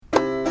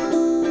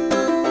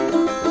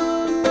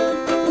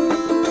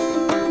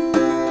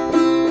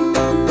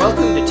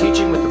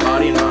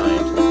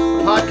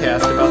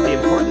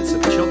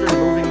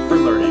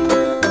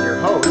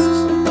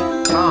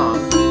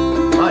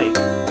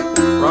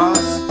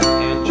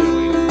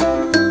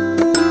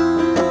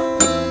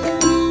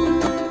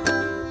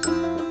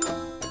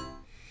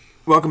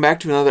Welcome back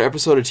to another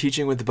episode of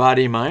Teaching with the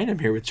Body and Mind. I'm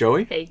here with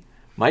Joey. Hey.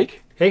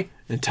 Mike. Hey.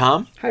 And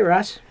Tom. Hi,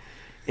 Ross.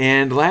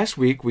 And last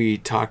week we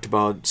talked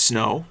about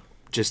snow,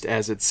 just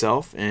as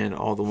itself, and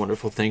all the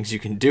wonderful things you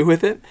can do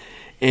with it.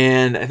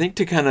 And I think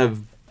to kind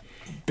of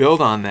build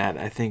on that,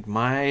 I think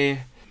my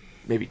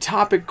maybe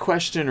topic,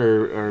 question,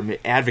 or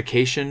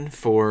advocation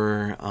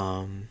for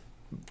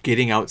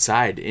getting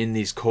outside in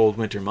these cold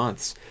winter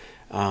months,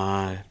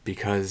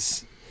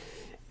 because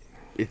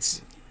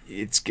it's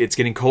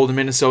getting cold in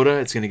Minnesota.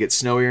 It's going to get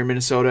snowier in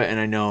Minnesota, and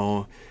I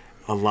know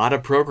a lot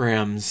of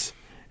programs,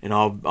 and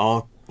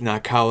I'll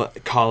not call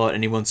out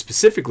anyone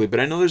specifically,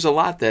 but I know there's a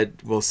lot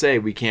that will say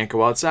we can't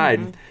go outside.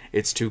 Mm-hmm.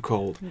 It's too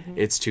cold. Mm-hmm.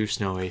 It's too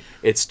snowy.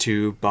 It's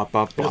too bop,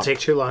 bop, bop. It'll take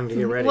too long to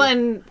get ready. Well,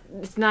 and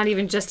it's not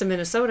even just in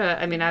Minnesota.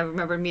 I mean, I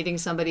remember meeting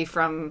somebody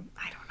from,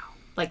 I don't know,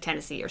 like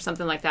Tennessee or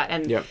something like that.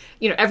 And,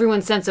 you know,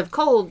 everyone's sense of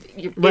cold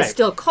is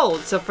still cold.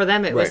 So for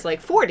them, it was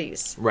like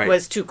 40s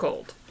was too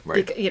cold.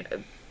 Right.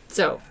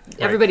 So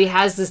everybody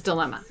has this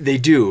dilemma. They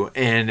do.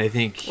 And I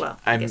think... Well,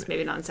 I guess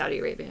maybe not in Saudi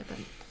Arabia,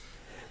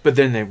 but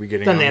then we're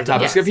getting on the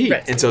topics of heat.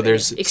 Right. And so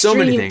there's so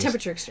many things.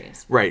 Temperature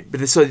extremes. Right.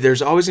 But so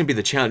there's always going to be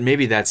the challenge.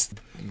 Maybe that's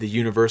the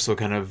universal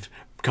kind of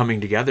coming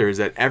together, is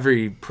that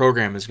every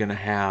program is going to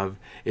have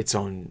its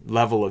own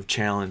level of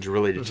challenge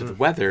related to the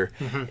weather.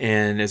 Mm-hmm.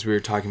 And as we were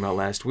talking about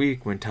last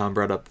week when Tom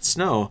brought up the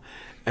snow,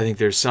 I think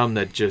there's some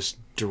that just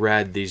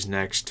dread these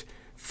next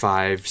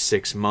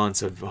 5-6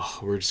 months of,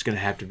 we're just going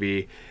to have to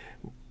be,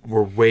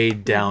 we're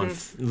weighed down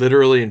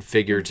literally and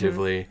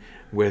figuratively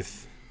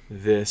with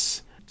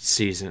this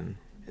season.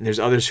 And there's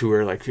others who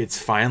are like,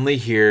 it's finally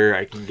here.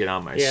 I can get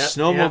on my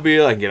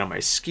snowmobile. I can get on my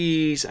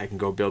skis. I can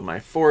go build my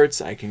forts.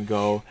 I can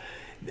go.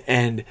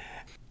 And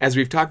as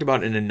we've talked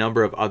about in a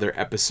number of other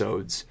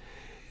episodes,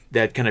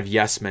 that kind of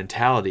yes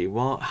mentality.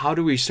 Well, how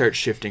do we start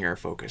shifting our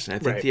focus? And I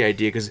think the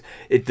idea, because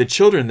the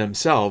children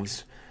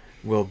themselves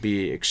will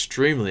be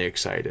extremely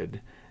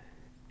excited,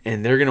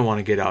 and they're going to want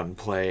to get out and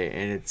play.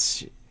 And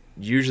it's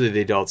usually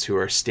the adults who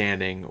are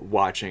standing,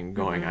 watching,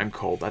 going, I'm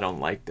cold. I don't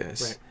like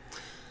this. Right.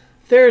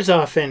 There's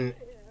often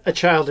a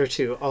child or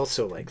two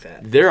also like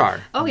that. There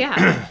are. Oh,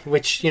 yeah.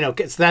 Which,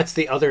 that's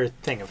the other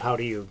thing of how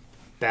do you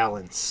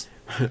balance.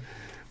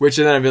 Which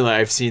then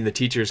I've seen the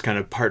teachers kind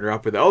of partner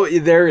up with,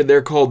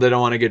 they're cold, they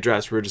don't want to get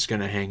dressed, we're just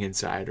going to hang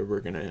inside, or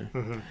we're going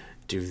to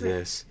do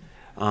this.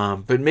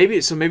 But maybe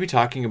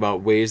talking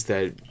about ways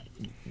that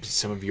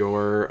some of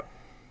your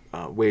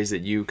ways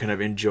that you kind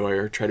of enjoy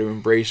or try to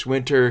embrace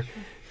winter,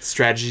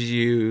 strategies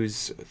you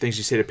use, things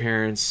you say to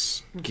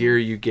parents, gear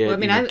you get. Well, I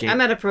mean, I'm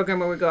at a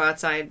program where we go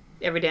outside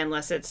every day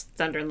unless it's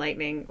thunder and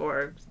lightning,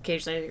 or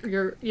occasionally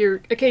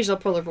your occasional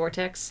polar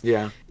vortex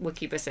will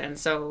keep us in.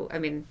 So, I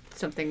mean,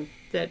 something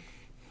that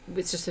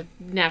it's just a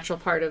natural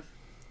part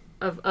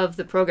of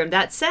the program.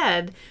 That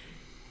said,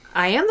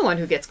 I am the one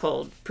who gets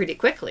cold pretty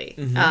quickly,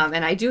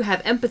 and I do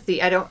have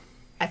empathy.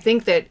 I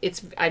think that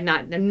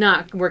I'm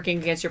not working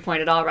against your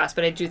point at all, Ross,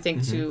 but I do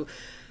think to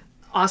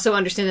also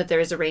understand that there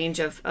is a range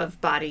of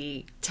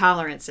body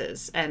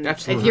tolerances. And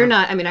if you're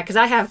not, I mean, because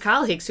I have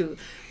colleagues who,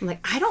 I'm like,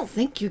 I don't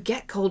think you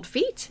get cold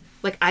feet.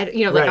 Like, I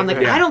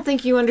don't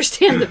think you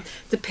understand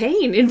the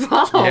pain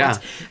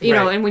involved. You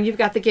know, and when you've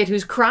got the kid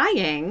who's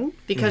crying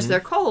because they're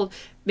cold,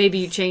 maybe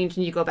you change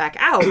and you go back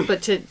out.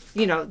 But to,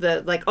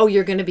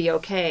 you're going to be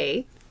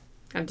okay.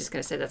 I'm just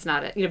going to say that's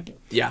not it.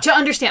 To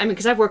understand, I mean,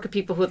 because I've worked with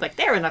people who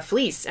they're in a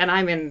fleece and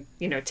I'm in,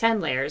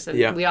 10 layers,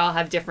 and we all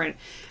have different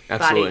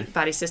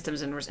body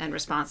systems and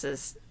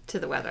responses to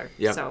the weather.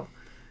 Yep. So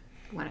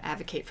I want to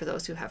advocate for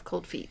those who have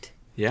cold feet.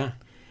 Yeah.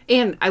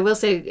 And I will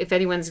say, if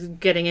anyone's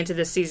getting into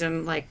this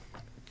season,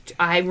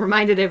 I'm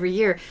reminded every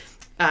year,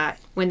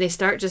 when they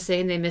start just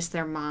saying they miss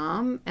their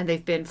mom and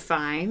they've been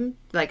fine,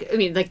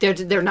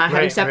 they're not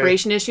having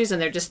separation issues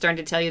and they're just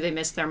starting to tell you they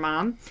miss their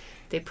mom,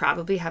 they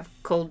probably have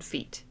cold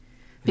feet.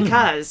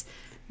 Because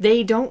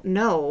they don't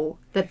know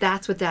that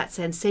that's what that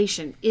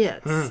sensation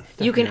is.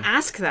 You can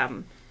ask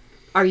them,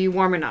 are you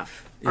warm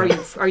enough?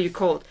 Are you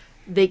cold?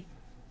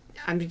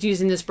 I'm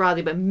using this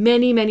broadly, but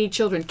many, many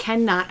children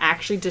cannot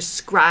actually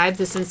describe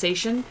the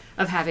sensation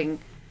of having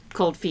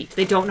cold feet.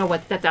 They don't know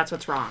that's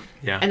what's wrong.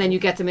 Yeah. And then you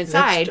get them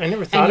inside and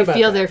you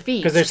feel their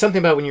feet. Because there's something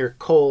about when you're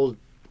cold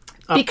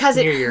up because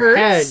near it your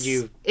hurts.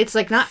 Head, it's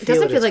like it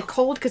doesn't feel like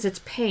cold because it's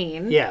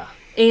pain. Yeah.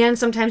 And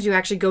sometimes you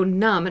actually go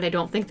numb, and I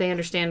don't think they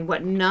understand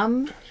what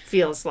numb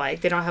feels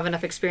like. They don't have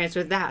enough experience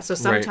with that. So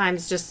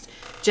sometimes just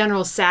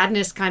general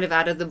sadness kind of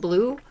out of the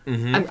blue.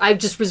 I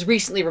just was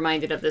recently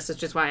reminded of this,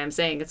 which is why I'm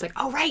saying it's like,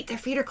 their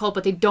feet are cold,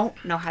 but they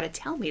don't know how to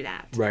tell me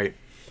that. Right.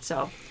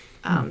 So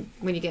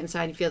when you get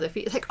inside and feel their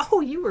feet, it's like,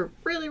 you were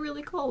really,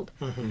 really cold.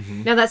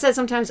 Now, that said,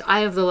 sometimes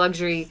I have the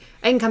luxury,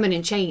 I can come in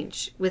and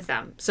change with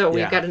them. So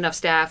we've got enough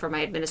staff, or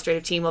my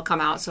administrative team will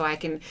come out so I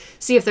can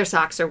see if their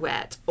socks are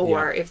wet,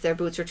 or if their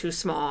boots are too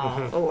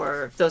small,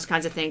 or those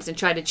kinds of things, and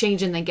try to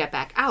change and then get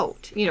back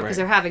out, because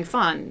they're having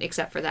fun,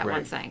 except for that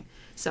one thing.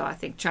 So I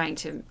think trying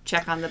to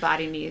check on the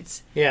body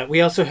needs. Yeah, we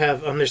also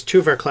have, there's 2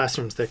 of our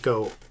classrooms that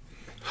go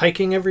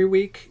hiking every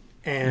week,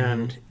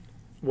 and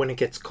when it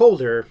gets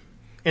colder,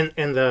 And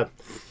the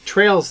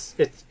trails,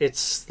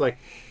 it's like,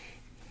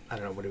 I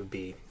don't know what it would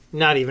be,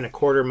 not even a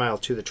quarter mile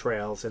to the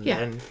trails, and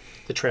then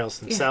the trails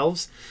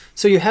themselves.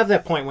 So you have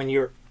that point when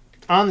you're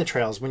on the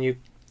trails,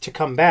 to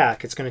come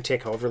back, it's going to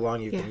take however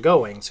long you've been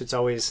going. So it's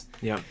always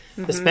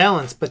this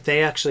balance, but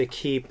they actually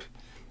keep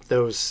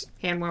those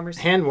hand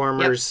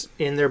warmers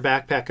in their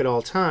backpack at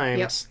all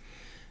times.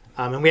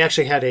 And we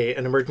actually had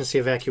an emergency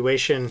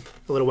evacuation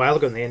a little while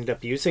ago, and they ended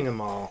up using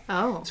them all.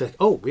 Oh. So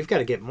we've got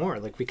to get more.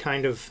 Like, we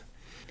kind of...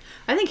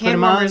 I think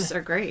hand warmers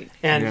are great.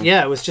 And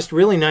it was just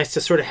really nice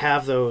to sort of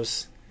have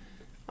those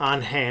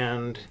on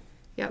hand.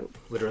 Yep.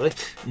 Literally.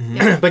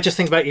 But just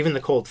think about even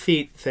the cold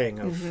feet thing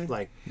of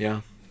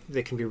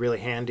they can be really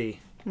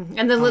handy.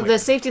 And the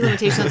safety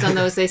limitations on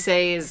those, they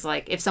say, is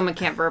like if someone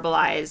can't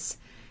verbalize,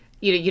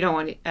 you don't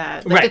want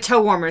the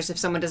toe warmers, if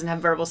someone doesn't have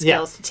verbal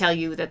skills to tell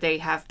you that they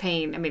have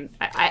pain. I mean,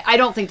 I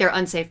don't think they're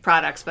unsafe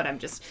products, but I'm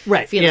just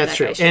feeling that's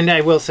true. And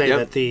I will say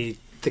that the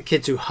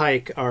kids who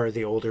hike are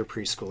the older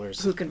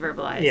preschoolers who can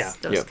verbalize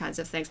those kinds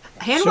of things.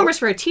 Hand warmers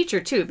for a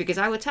teacher too, because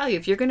I would tell you,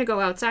 if you're going to go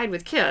outside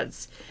with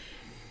kids,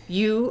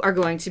 you are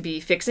going to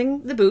be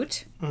fixing the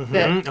boot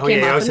that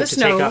came off in the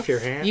snow. Take off your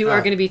hand. You are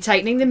going to be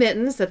tightening the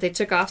mittens that they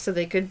took off so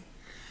they could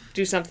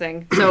do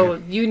something. So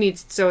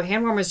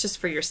hand warmers just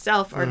for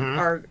yourself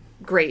are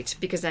great,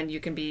 because then you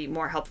can be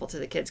more helpful to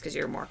the kids because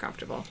you're more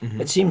comfortable.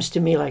 It seems to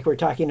me like we're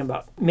talking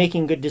about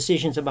making good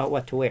decisions about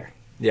what to wear.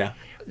 Yeah.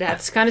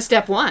 That's kind of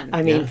step one.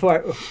 I mean,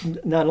 for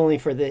not only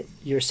for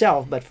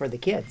yourself, but for the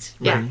kids.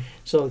 Yeah.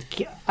 So,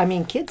 I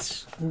mean,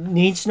 kids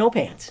need snow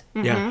pants.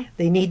 Yeah.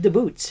 They need the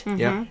boots.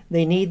 Yeah.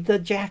 They need the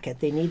jacket.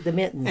 They need the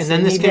mittens. And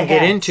then this can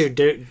get into,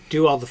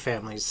 do all the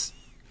families,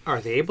 are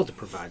they able to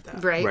provide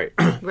that? Right.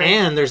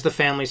 And there's the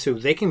families who,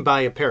 they can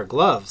buy a pair of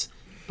gloves,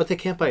 but they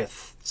can't buy a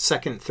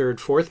second, third,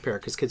 fourth pair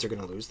because kids are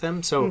going to lose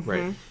them.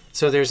 So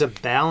so there's a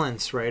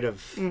balance, right,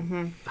 of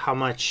how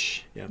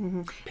much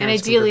and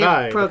ideally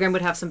a program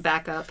would have some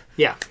backup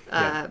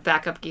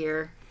backup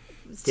gear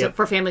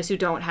for families who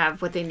don't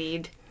have what they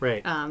need.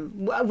 Right.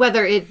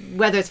 Whether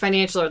it's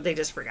financial or they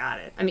just forgot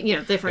it. I mean,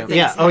 different things.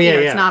 Yeah.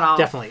 It's not all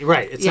definitely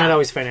right. It's not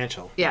always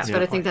financial. Yeah,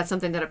 but I think that's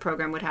something that a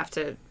program would have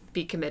to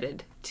be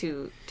committed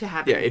to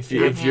have. Yeah, if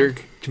you're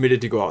committed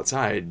to go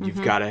outside,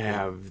 you've got to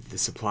have the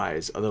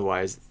supplies.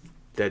 Otherwise,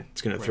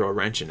 that's going to throw a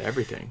wrench into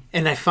everything.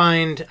 And I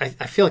find, I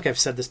feel like I've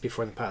said this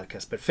before in the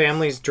podcast, but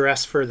families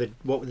dress for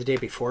what the day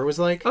before was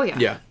like. Oh, yeah.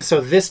 Yeah.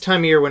 So this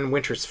time of year when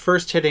winter's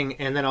first hitting,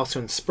 and then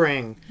also in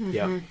spring,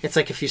 it's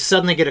like if you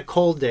suddenly get a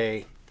cold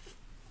day,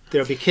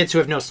 there'll be kids who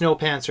have no snow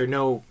pants or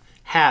no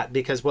hat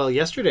because,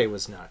 yesterday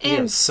was not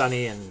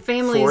sunny and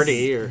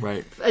 40.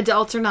 Or,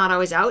 adults are not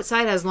always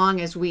outside as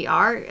long as we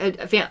are,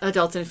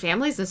 adults and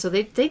families, and so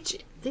they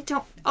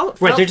don't.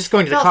 They're just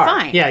going to the car.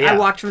 Fine. Yeah. I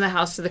walked from the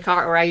house to the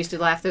car, or I used to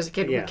laugh. There's a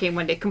kid who came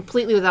one day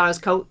completely without his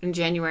coat in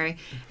January,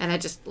 and I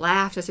just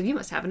laughed. I said, "You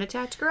must have an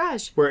attached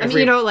garage." Where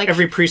every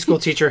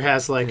preschool teacher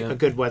has a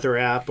good weather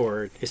app,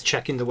 or is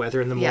checking the weather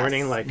in the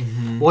morning. Like,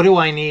 what do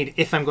I need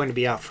if I'm going to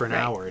be out for an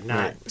hour?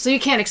 Not so you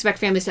can't expect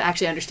families to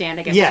actually understand.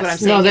 I guess is what I'm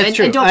saying. No, that's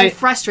true. And don't be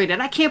frustrated.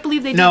 I can't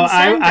believe they didn't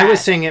send that. I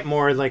was saying it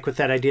more like with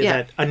that idea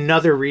that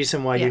another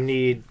reason why you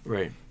need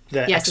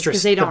the extra,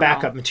 the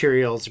backup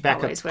materials,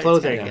 backup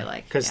clothing,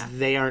 because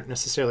they aren't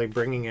necessarily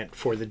bringing it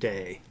for the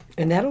day.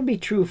 And that'll be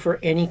true for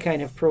any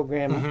kind of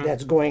program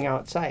that's going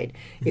outside.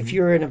 If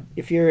you're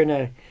in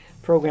a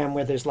program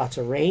where there's lots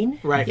of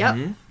rain,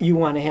 you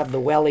want to have the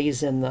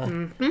wellies and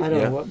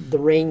the the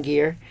rain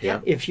gear.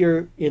 If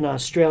you're in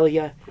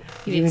Australia,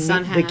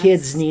 the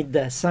kids need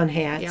the sun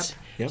hats.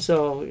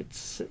 So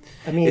it's,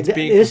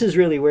 this is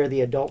really where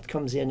the adult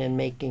comes in and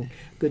making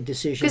good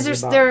decisions.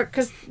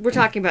 Because we're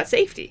talking about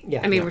safety. Yeah.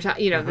 I mean, we're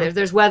talking.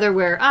 There's weather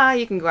where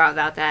you can go out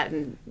without that,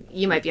 and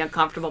you might be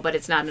uncomfortable, but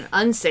it's not an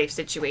unsafe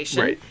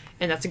situation. Right.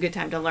 And that's a good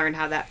time to learn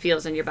how that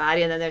feels in your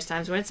body. And then there's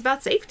times when it's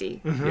about safety.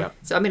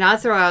 So I'll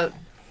throw out.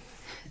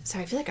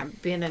 Sorry, I feel like I'm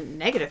being a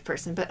negative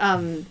person, but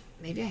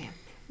maybe I am.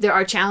 There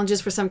are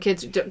challenges for some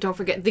kids. Don't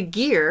forget the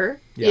gear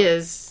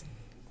is.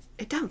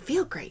 It doesn't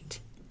feel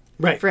great.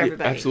 Right. For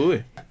everybody.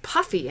 Absolutely.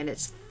 Puffy, and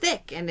it's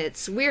thick, and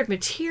it's weird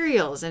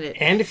materials, and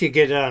if you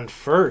get it on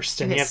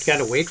first, and you have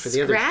to wait for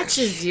the other,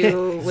 scratches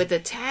you with the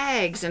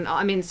tags, and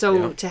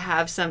to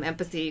have some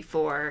empathy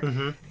for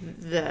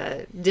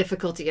the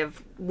difficulty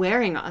of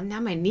wearing. Now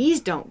my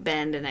knees don't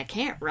bend, and I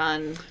can't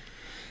run,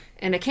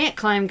 and I can't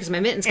climb because my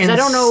mittens, because I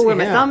don't know where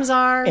my thumbs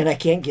are, and I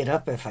can't get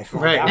up if I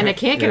fall down. And I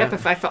can't get up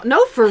if I fall.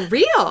 No, for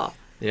real.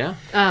 Yeah.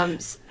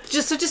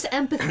 Just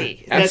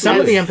empathy. And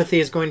some of the empathy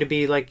is going to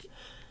be like,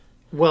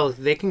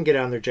 they can get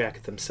on their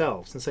jacket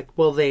themselves. It's like,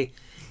 they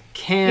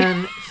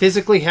can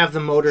physically have the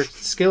motor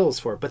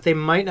skills for it, but they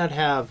might not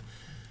have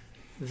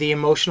the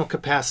emotional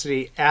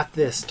capacity at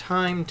this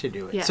time to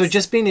do it. Yes. So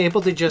just being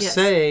able to just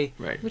say,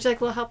 would you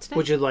like a little help today?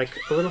 Would you like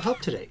a little help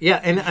today? Yeah,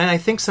 and I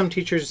think some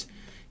teachers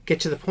get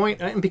to the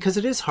point, and because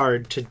it is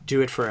hard to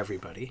do it for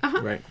everybody.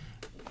 Right.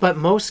 But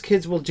most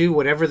kids will do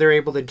whatever they're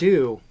able to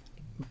do.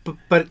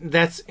 But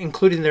that's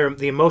including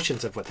the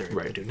emotions of what they're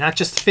able to do. Not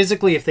just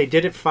physically if they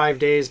did it 5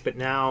 days, but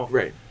now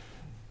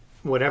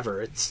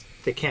whatever.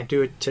 They can't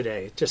do it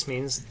today. It just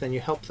means then you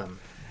help them.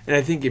 And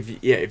I think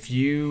if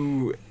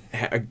you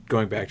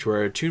going back to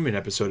our attunement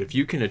episode, if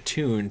you can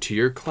attune to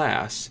your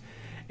class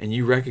and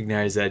you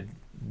recognize that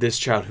this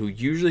child who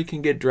usually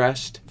can get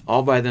dressed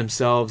all by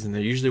themselves and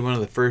they're usually one of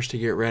the first to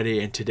get ready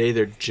and today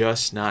they're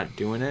just not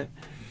doing it,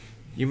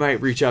 you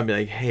might reach out and be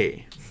like,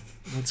 hey,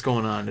 what's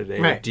going on today?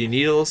 Right. Do you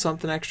need a little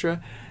something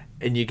extra?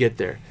 And you get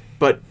there.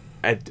 But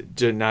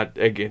to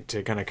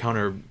kind of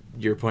counter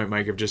your point,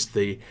 Mike, of just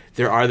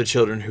there are the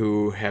children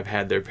who have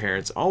had their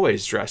parents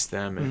always dress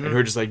them and who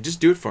are just like, just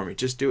do it for me,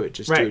 just do it,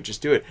 just do it,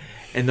 just do it.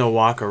 And they'll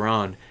walk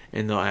around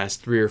and they'll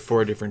ask 3 or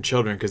 4 different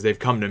children because they've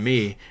come to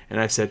me and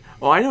I've said,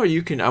 oh, I know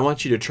you can, I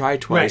want you to try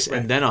twice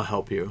and then I'll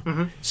help you.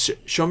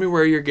 Show me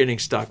where you're getting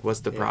stuck. What's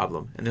the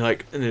problem? And they're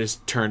like, and they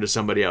just turn to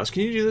somebody else.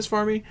 Can you do this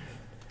for me?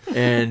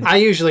 And I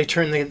usually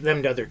turn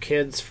them to other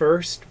kids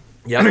first.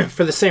 Yeah.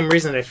 For the same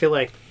reason, I feel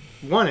like,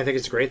 one, I think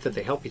it's great that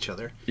they help each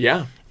other.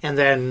 Yeah. And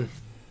then,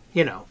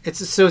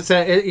 it's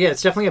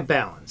definitely a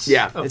balance.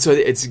 Yeah. And so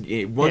it's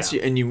once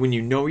when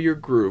you know your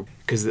group,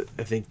 because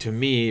I think to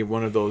me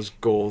one of those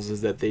goals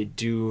is that they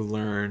do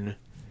learn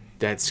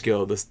that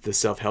skill, the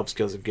self-help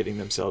skills of getting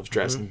themselves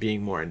dressed and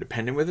being more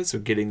independent with it. So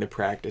getting the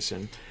practice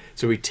in.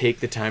 So we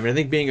take the time, and I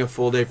think being a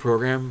full day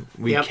program,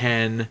 we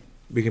can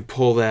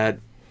pull that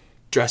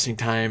dressing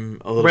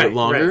time a little bit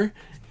longer,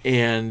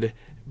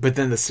 but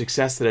then the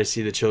success that I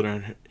see the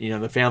children,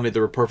 the family,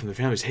 the report from the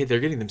families, hey, they're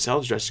getting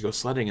themselves dressed to go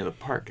sledding in the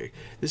park. Like,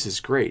 this is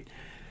great.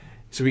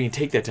 So we can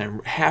take that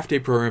time. Half-day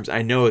programs,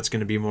 I know it's going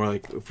to be more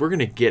like, if we're going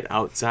to get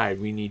outside,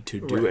 we need to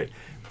do it.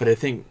 But I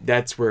think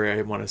that's where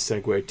I want to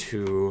segue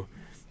to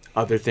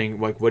other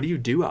thing, like, what do you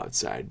do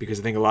outside? Because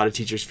I think a lot of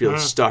teachers feel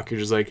stuck. You're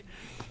just like,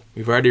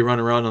 we've already run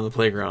around on the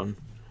playground.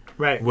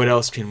 Right. What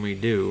else can we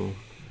do?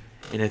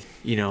 And,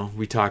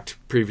 we talked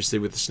previously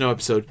with the snow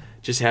episode,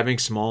 just having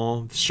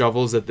small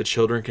shovels that the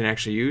children can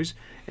actually use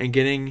and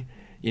getting,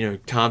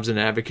 Tom's an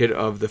advocate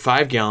of the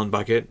 5-gallon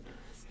bucket,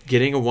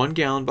 getting a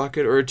 1-gallon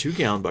bucket or a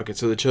 2-gallon bucket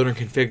so the children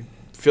can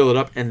fill it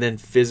up and then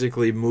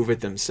physically move it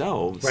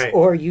themselves. Right.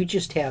 Or you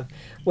just have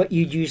what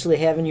you'd usually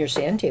have in your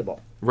sand table.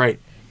 Right.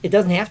 It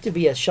doesn't have to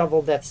be a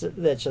shovel that's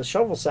a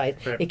shovel side.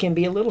 Right. It can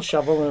be a little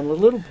shovel and a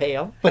little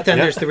pail. But then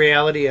there's the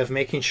reality of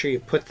making sure you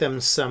put them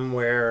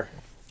somewhere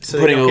so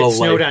putting they don't get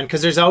snowed on.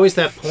 Because there's always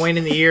that point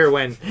in the year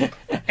when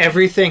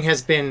everything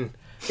is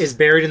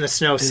buried in the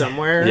snow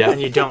somewhere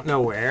and you don't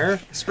know where.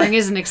 Spring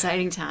is an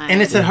exciting time.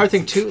 And it's that hard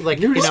thing too, like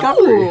with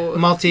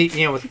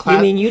class.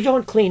 You mean you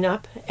don't clean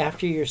up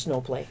after your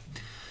snow play?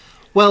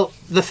 Well,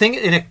 the thing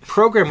in a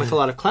program with a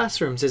lot of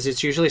classrooms is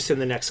it's usually soon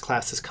the next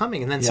class is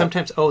coming. And then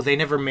sometimes, they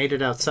never made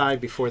it outside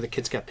before the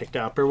kids got picked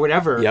up or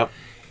whatever. Yep.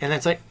 And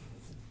it's like,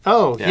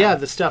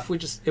 the stuff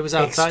it was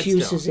outside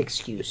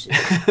Excuses.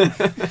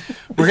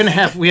 We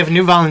have a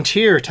new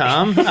volunteer,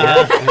 Tom,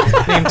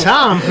 named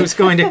Tom, who's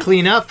going to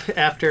clean up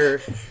after.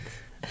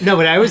 No,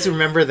 but I always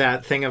remember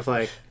that thing of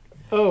like,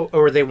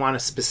 or they want a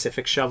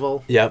specific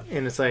shovel. Yep.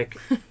 And it's like,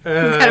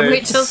 gotta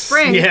wait till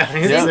spring. Yeah,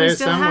 it's there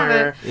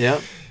somewhere.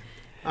 Yep.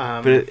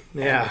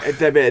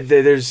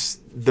 There's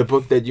the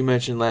book that you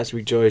mentioned last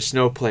week, Joy,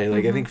 Snow Play.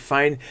 Like I think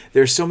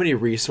there's so many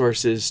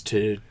resources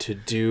to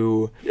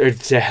do or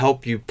to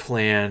help you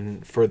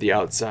plan for the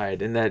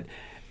outside, and that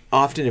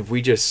often if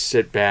we just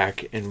sit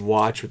back and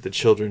watch what the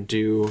children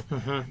do,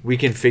 we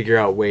can figure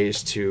out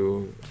ways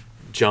to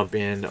jump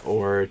in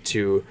or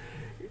to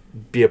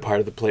be a part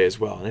of the play as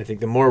well. And I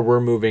think the more we're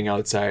moving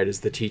outside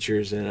as the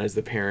teachers and as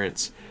the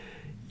parents,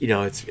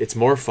 it's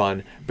more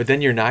fun. But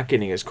then you're not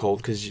getting as cold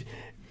because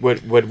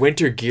what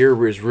winter gear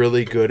was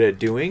really good at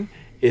doing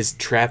is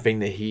trapping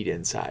the heat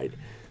inside.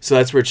 So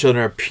that's where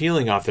children are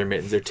peeling off their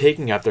mittens. They're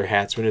taking off their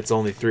hats when it's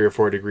only 3 or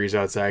 4 degrees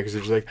outside because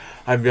they're just like,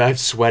 I'm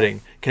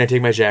sweating. Can I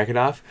take my jacket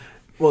off?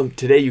 Well,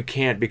 today you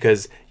can't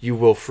because you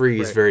will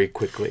freeze very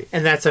quickly.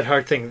 And that's a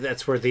hard thing.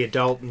 That's where the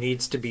adult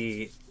needs to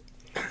be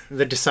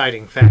the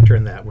deciding factor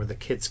in that, where the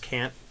kids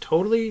can't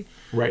totally.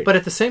 Right. But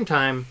at the same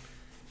time,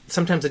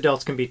 sometimes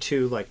adults can be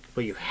too like,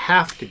 well, you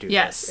have to do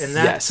this. And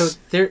that, so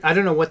there, I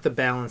don't know what the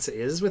balance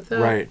is with that.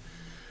 Right.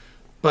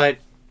 But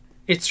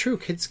it's true.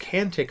 Kids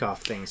can take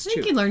off things too. I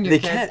think you learn your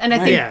kids, and I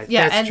think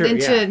that's true,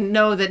 and to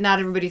know that not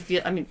everybody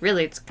feel. I mean,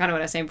 really, it's kind of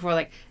what I was saying before.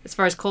 Like as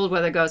far as cold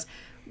weather goes,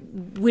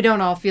 we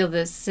don't all feel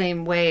the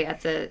same way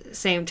at the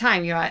same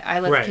time. I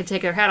let the kid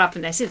take their hat off,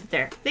 and I see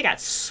that they got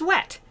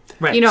sweat.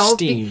 Right.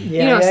 Steam.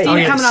 Steam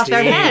coming off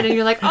their head, and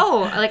you're like,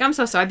 I'm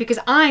so sorry because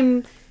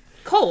I'm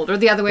cold, or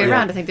the other way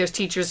around. I think there's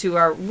teachers who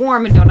are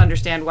warm and don't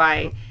understand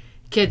why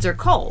kids are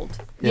cold.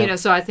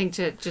 So I think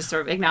to just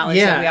sort of acknowledge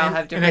that we all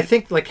have different. And I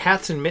think like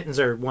hats and mittens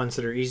are ones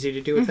that are easy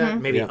to do with that.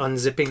 Maybe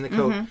unzipping the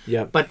coat.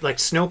 Yeah. But like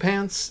snow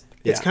pants,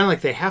 it's kind of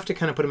like they have to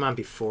kind of put them on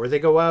before they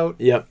go out.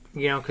 Yep.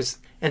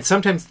 And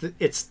sometimes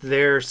it's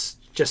there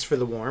just for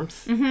the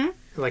warmth.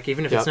 Like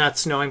even if it's not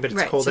snowing, but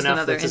it's cold just enough.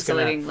 Another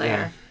insulating layer.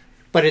 Yeah.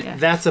 But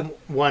that's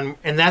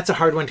a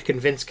hard one to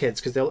convince kids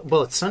because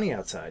it's sunny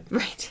outside.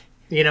 Right.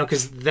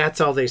 Because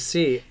that's all they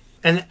see.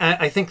 And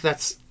I think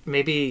that's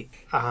maybe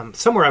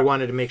somewhere I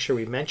wanted to make sure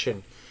we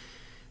mention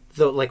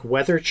the like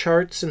weather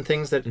charts and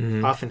things that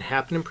often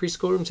happen in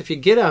preschool rooms. If you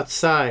get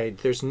outside,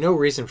 there's no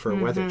reason for a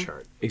weather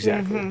chart.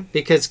 Exactly.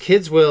 Because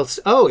kids will,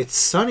 it's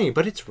sunny,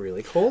 but it's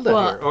really cold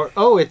out here.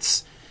 Or,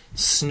 it's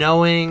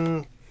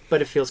snowing,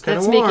 but it feels kind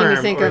of warm.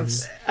 That's making me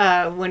think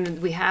of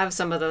when we have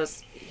some of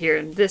those here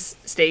in this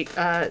state,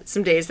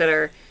 some days that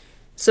are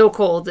so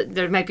cold that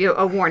there might be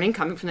a warning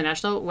coming from the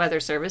National Weather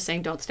Service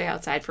saying don't stay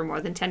outside for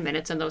more than 10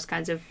 minutes and those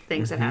kinds of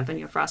things that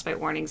happen, frostbite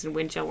warnings and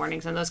wind chill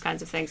warnings and those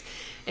kinds of things.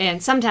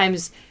 And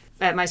sometimes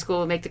at my school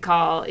we'll make the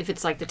call if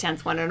it's like the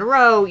 10th one in a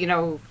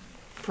row,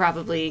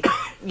 probably,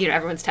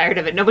 everyone's tired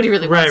of it. Nobody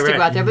really wants to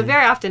go out there. But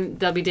very often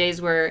there'll be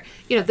days where,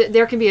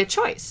 there can be a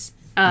choice.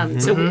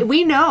 So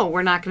we know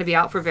we're not going to be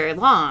out for very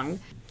long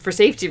for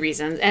safety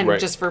reasons and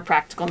just for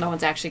practical. No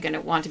one's actually going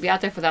to want to be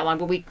out there for that long.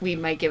 But we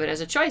might give it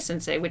as a choice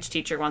and say which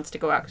teacher wants to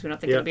go out because we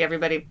don't think it'll be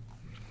everybody.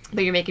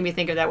 But you're making me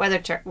think of that weather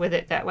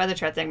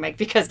chart thing, Mike,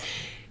 because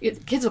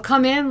kids will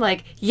come in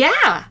like,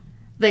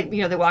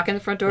 they walk in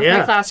the front door of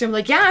my classroom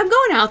like, I'm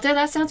going out there.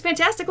 That sounds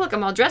fantastic. Look,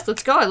 I'm all dressed.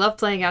 Let's go. I love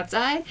playing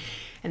outside.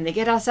 And they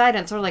get outside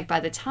and sort of like by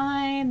the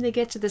time they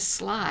get to the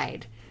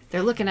slide,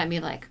 they're looking at me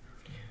like,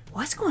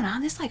 what's going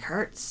on? This like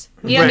hurts.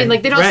 You know what I mean?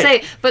 Like they don't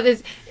say,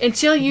 but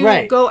until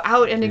you go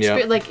out and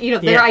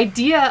experience, their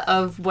idea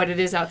of what it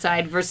is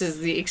outside versus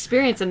the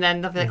experience, and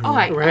then they'll be like,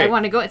 I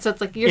want to go. So it's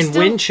like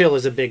wind chill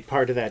is a big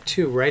part of that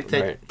too, right?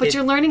 But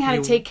you're learning how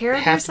to take care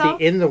of yourself. You have to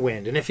be in the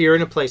wind, and if you're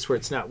in a place where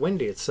it's not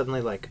windy, it's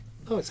suddenly like,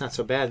 it's not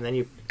so bad. And then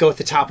you go at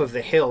the top of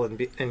the hill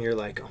and you're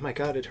like, oh my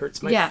God, it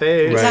hurts my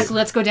face. Exactly.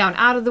 Let's go down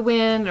out of the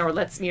wind, or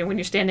let's, when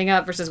you're standing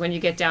up versus when you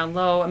get down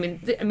low. I mean,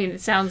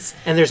 it sounds.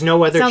 And there's no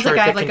weather chart that can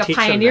teach them. Sounds like I have like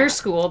a pioneer that.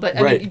 School,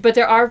 but but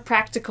there are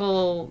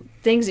practical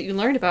things that you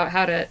learn about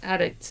how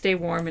to stay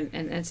warm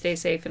and stay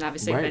safe. And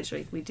obviously,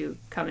 eventually, we do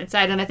come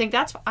inside. And I think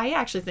I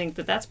actually think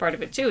that's part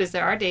of it too. Is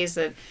there are days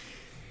that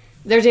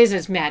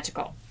it's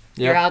magical.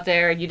 Yep. You're out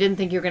there. You didn't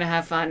think you were going to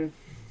have fun.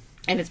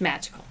 And it's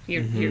magical.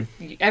 You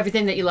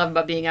everything that you love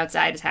about being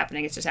outside is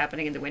happening. It's just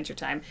happening in the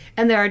wintertime.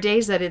 And there are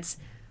days that it's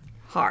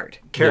hard.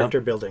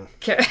 Character building.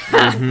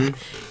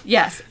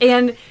 Yes.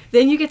 And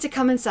then you get to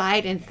come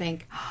inside and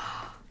think,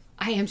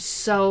 I am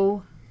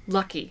so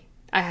lucky.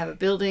 I have a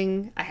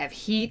building. I have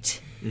heat.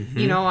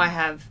 I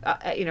have,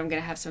 I'm going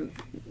to have some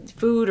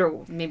food,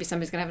 or maybe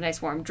somebody's going to have a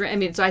nice warm drink. I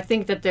mean, so I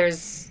think that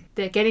there's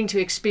getting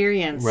to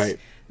experience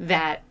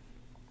that,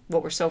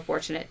 what we're so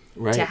fortunate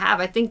to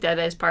have. I think that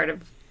is part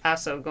of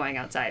also going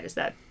outside, is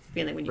that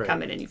feeling when you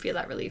come in and you feel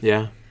that relief.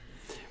 Yeah.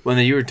 Well,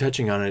 you were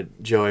touching on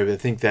it, Joey, but I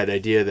think that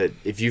idea that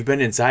if you've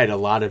been inside a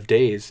lot of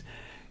days,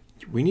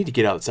 we need to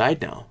get outside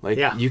now. Like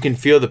you can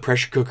feel the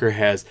pressure cooker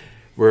has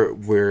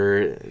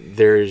where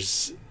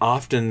there's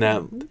often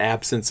that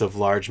absence of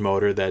large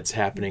motor that's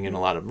happening in a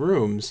lot of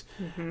rooms,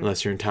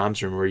 unless you're in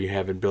Tom's room where you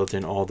have it built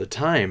in all the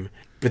time.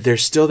 But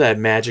there's still that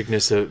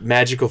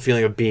magical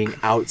feeling of being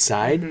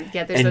outside.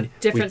 Yeah, there's a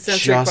different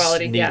sensory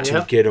quality. We just need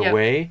to get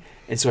away.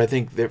 And so I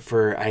think that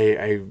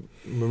I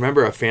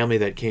remember a family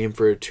that came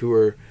for a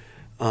tour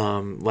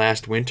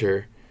last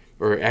winter,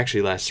 or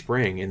actually last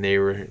spring, and they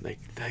were like,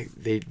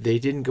 they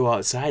didn't go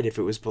outside if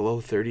it was below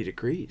 30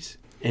 degrees.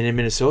 And in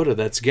Minnesota,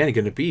 that's again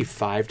going to be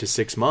 5 to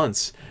 6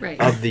 months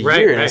of the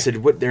year. And I said,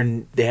 "What? They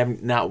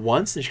haven't not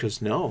once?" And she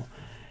goes, "No."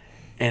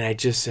 And I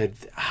just said,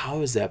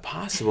 "How is that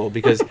possible?"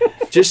 Because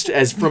just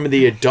as from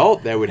the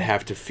adult, that would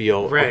have to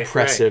feel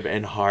oppressive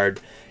and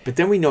hard. But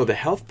then we know the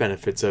health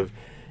benefits of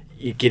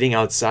getting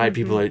outside.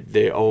 People are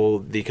the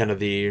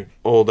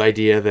old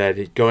idea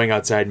that going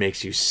outside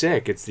makes you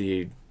sick. It's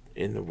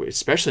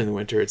especially in the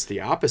winter, it's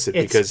the opposite.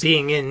 It's because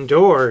being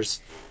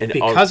indoors and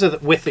because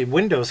with the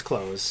windows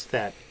closed,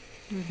 that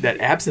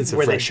absence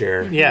of fresh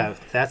air. Yeah,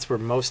 that's where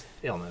most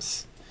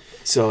illness.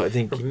 So I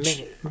think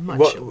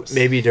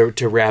maybe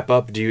to wrap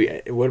up,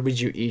 what would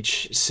you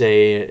each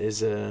say?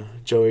 Is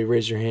Joey,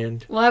 raise your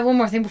hand. Well, I have one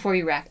more thing before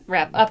you wrap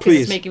up, because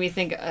it's making me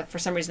think. For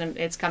some reason,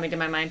 it's coming to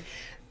my mind.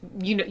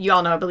 You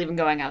all know I believe in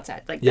going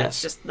outside. Like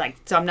that's just like,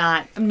 so I'm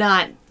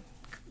not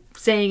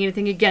saying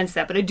anything against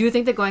that, but I do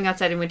think that going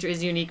outside in winter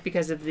is unique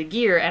because of the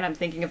gear, and I'm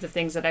thinking of the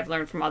things that I've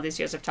learned from all these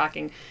years of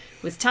talking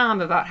with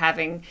Tom about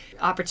having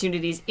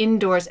opportunities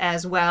indoors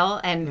as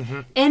well.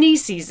 And any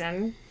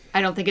season,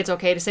 I don't think it's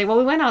okay to say, well,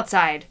 we went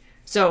outside,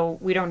 so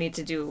we don't need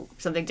to do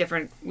something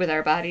different with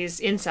our bodies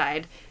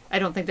inside. I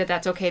don't think that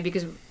that's okay,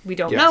 because we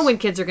don't know when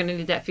kids are going to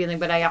need that feeling.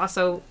 But I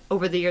also,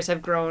 over the years,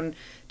 have grown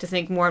to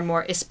think more and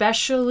more,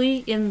 especially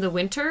in the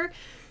winter,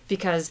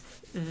 because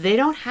they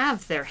don't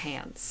have their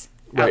hands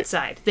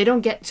outside. They don't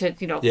get to,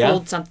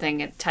 hold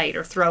something tight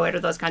or throw it or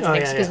those kinds of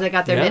things because they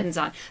got their mittens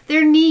on.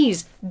 Their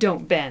knees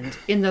don't bend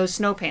in those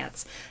snow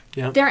pants.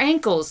 Yep. Their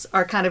ankles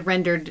are kind of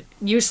rendered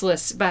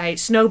useless by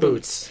snow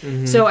boots.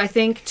 So I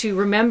think to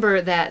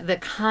remember that the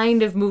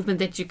kind of movement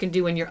that you can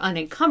do when you're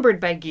unencumbered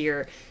by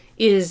gear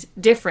is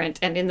different.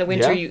 And in the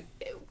winter,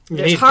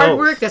 there's hard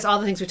work. There's all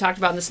the things we talked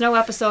about in the snow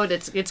episode.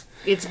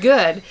 It's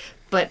good.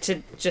 But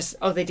to just,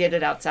 they did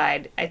it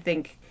outside, I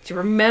think to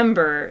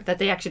remember that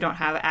they actually don't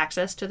have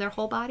access to their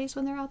whole bodies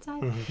when they're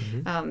outside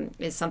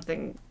is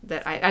something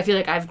that I feel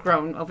like I've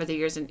grown over the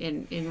years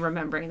in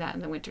remembering that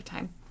in the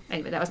wintertime.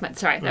 Anyway, that was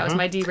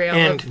my derail.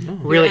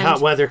 And really hot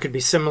weather could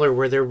be similar,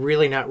 where they're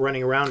really not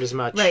running around as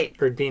much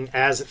or being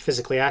as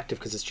physically active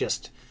because it's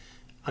just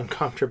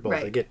uncomfortable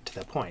to get to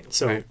that point.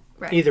 So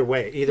either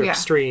way, either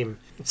extreme,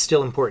 it's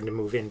still important to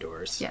move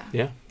indoors.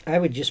 Yeah. I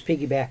would just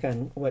piggyback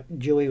on what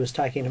Joey was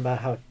talking about,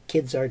 how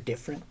kids are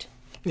different.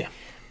 Yeah.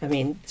 I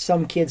mean,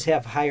 some kids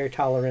have higher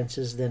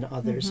tolerances than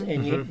others,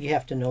 and you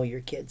have to know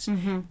your kids.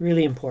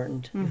 Really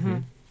important.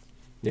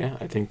 Yeah,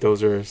 I think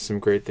those are some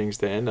great things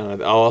to end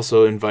on. I'll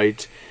also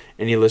invite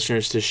any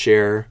listeners to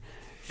share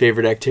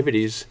favorite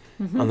activities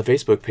on the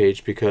Facebook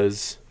page,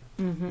 because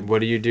what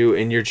do you do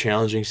in your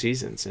challenging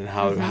seasons, and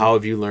how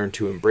have you learned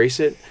to embrace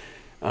it?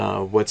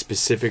 What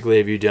specifically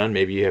have you done?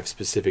 Maybe you have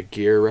specific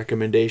gear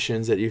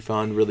recommendations that you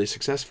found really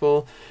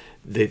successful.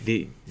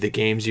 The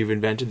games you've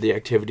invented, the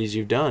activities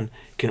you've done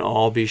can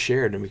all be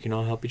shared, and we can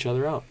all help each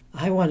other out.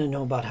 I want to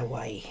know about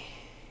Hawaii.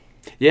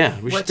 Yeah.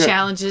 What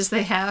challenges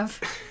they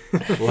have.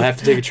 We'll have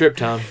to take a trip,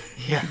 Tom.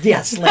 Yeah.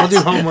 Yes, we'll do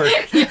homework.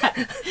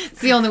 It's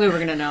the only way we're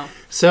going to know.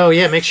 So,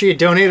 make sure you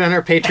donate on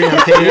our Patreon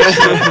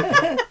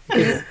page.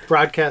 You can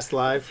broadcast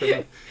live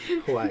from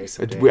Hawaii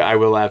someday. I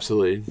will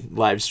absolutely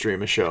live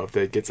stream a show if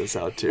that gets us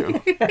out, too.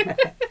 All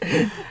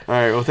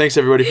right. Well, thanks,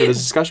 everybody, for this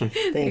discussion.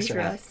 Thanks,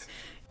 Russ.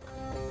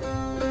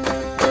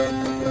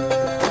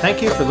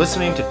 Thank you for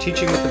listening to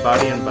Teaching with the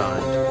Body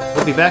Unbound.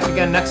 We'll be back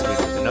again next week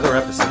with another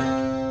episode.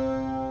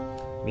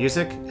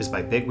 Music is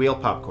by Big Wheel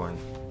Popcorn.